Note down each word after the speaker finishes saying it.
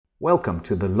Welcome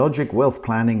to the Logic Wealth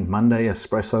Planning Monday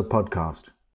Espresso podcast.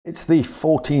 It's the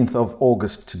 14th of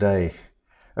August today.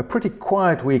 A pretty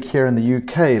quiet week here in the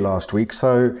UK last week,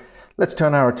 so let's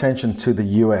turn our attention to the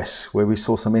US, where we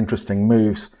saw some interesting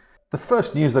moves. The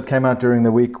first news that came out during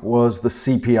the week was the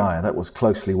CPI. That was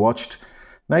closely watched.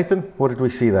 Nathan, what did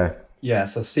we see there? Yeah,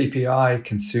 so CPI,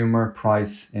 consumer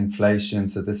price inflation.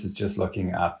 So this is just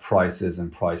looking at prices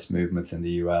and price movements in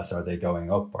the US. Are they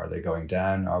going up? Are they going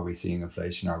down? Are we seeing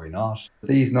inflation? Are we not?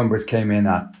 These numbers came in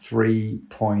at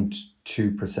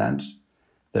 3.2%.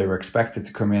 They were expected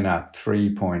to come in at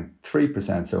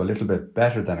 3.3%, so a little bit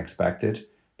better than expected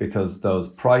because those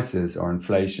prices or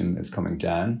inflation is coming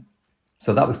down.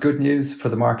 So that was good news for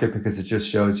the market because it just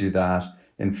shows you that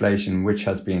inflation, which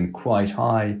has been quite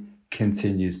high,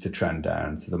 continues to trend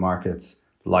down. So the markets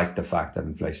like the fact that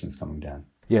inflation is coming down.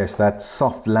 Yes, that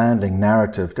soft landing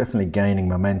narrative definitely gaining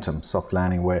momentum. Soft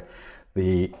landing where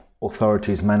the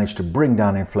authorities managed to bring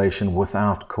down inflation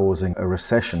without causing a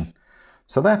recession.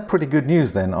 So that's pretty good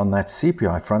news then on that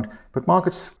CPI front. But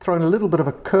markets throwing a little bit of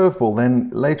a curveball then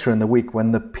later in the week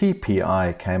when the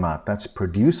PPI came out. That's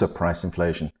producer price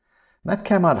inflation. That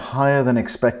came out higher than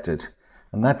expected.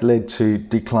 And that led to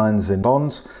declines in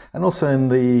bonds and also in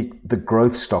the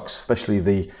growth stocks, especially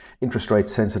the interest rate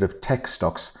sensitive tech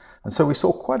stocks. And so we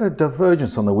saw quite a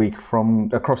divergence on the week from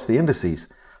across the indices.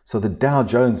 So the Dow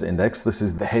Jones index, this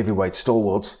is the heavyweight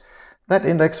stalwarts, that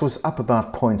index was up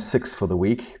about 0.6 for the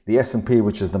week. The S&P,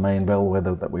 which is the main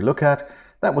bellwether that we look at,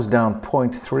 that was down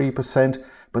 0.3%.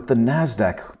 But the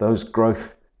Nasdaq, those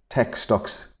growth tech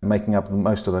stocks making up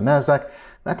most of the Nasdaq,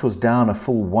 that was down a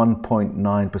full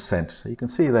 1.9%. So you can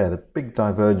see there the big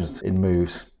divergence in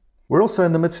moves. We're also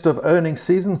in the midst of earnings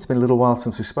season. It's been a little while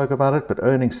since we spoke about it, but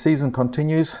earnings season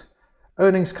continues.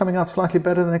 Earnings coming out slightly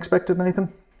better than expected,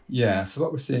 Nathan? Yeah, so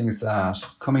what we're seeing is that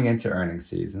coming into earnings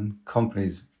season,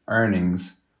 companies'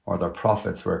 earnings or their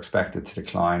profits were expected to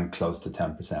decline close to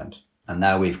 10%. And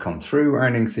now we've come through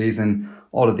earnings season.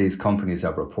 All of these companies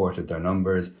have reported their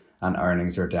numbers and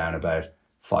earnings are down about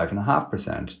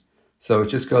 5.5%. So it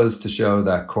just goes to show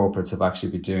that corporates have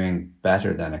actually been doing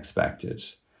better than expected.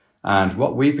 And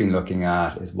what we've been looking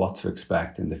at is what to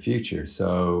expect in the future.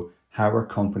 So how are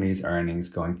companies' earnings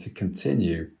going to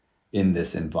continue in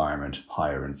this environment?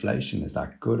 Higher inflation, is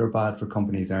that good or bad for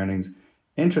companies' earnings?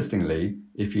 Interestingly,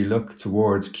 if you look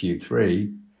towards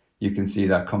Q3, you can see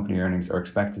that company earnings are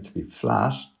expected to be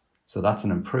flat. So that's an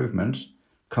improvement.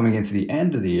 Coming into the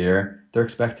end of the year, they're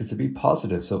expected to be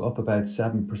positive, so up about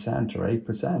 7% or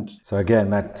 8%. So again,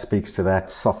 that speaks to that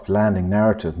soft landing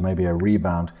narrative, maybe a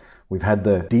rebound. We've had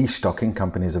the destocking,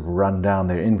 companies have run down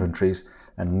their inventories,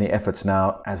 and in the efforts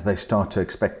now, as they start to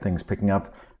expect things picking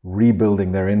up,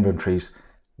 rebuilding their inventories,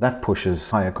 that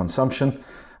pushes higher consumption.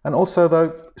 And also,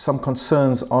 though, some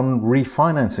concerns on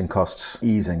refinancing costs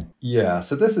easing. Yeah,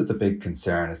 so this is the big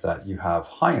concern, is that you have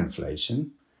high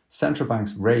inflation. Central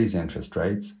banks raise interest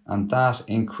rates and that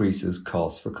increases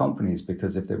costs for companies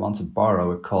because if they want to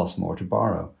borrow, it costs more to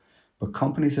borrow. But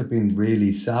companies have been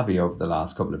really savvy over the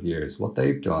last couple of years. What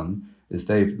they've done is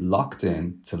they've locked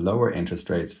in to lower interest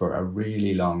rates for a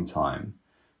really long time.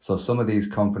 So some of these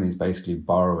companies basically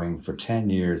borrowing for 10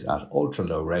 years at ultra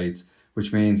low rates,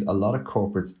 which means a lot of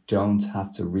corporates don't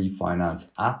have to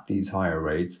refinance at these higher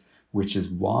rates, which is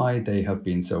why they have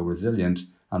been so resilient.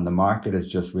 And the market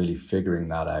is just really figuring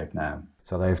that out now.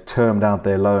 So they've termed out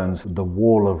their loans, the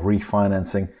wall of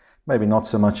refinancing, maybe not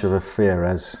so much of a fear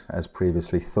as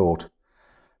previously thought.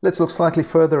 Let's look slightly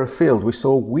further afield. We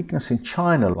saw weakness in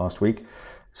China last week,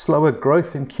 slower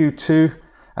growth in Q2,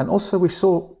 and also we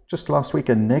saw just last week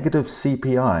a negative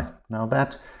CPI. Now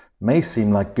that may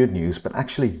seem like good news, but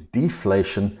actually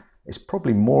deflation is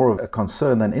probably more of a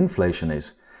concern than inflation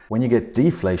is. When you get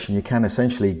deflation, you can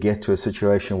essentially get to a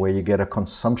situation where you get a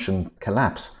consumption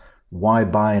collapse. Why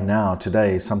buy now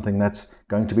today something that's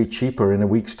going to be cheaper in a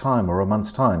week's time or a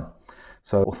month's time?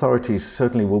 So authorities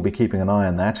certainly will be keeping an eye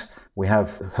on that. We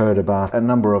have heard about a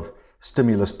number of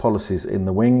stimulus policies in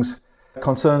the wings.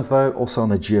 Concerns, though, also on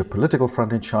the geopolitical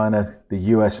front in China, the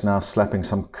US now slapping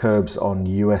some curbs on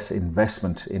US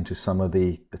investment into some of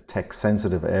the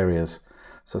tech-sensitive areas.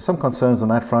 So some concerns on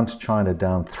that front. China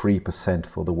down 3%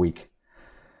 for the week.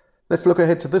 Let's look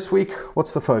ahead to this week.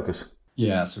 What's the focus?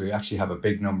 Yeah, so we actually have a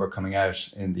big number coming out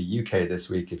in the UK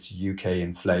this week. It's UK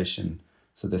inflation.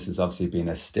 So this has obviously been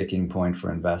a sticking point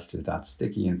for investors, that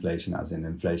sticky inflation, as in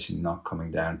inflation not coming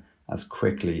down as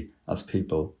quickly as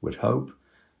people would hope.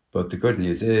 But the good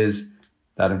news is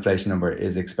that inflation number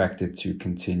is expected to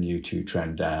continue to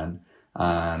trend down.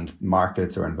 And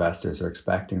markets or investors are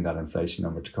expecting that inflation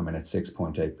number to come in at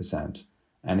 6.8%.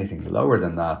 Anything lower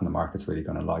than that, and the market's really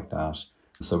going to like that,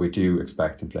 So we do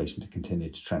expect inflation to continue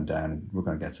to trend down, and we're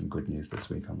going to get some good news this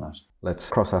week on that. Let's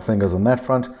cross our fingers on that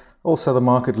front. Also, the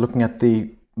market looking at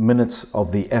the minutes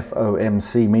of the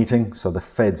FOMC meeting, so the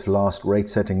Fed's last rate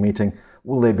setting meeting.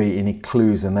 Will there be any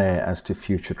clues in there as to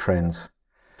future trends?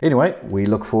 Anyway, we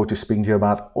look forward to speaking to you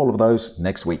about all of those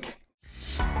next week.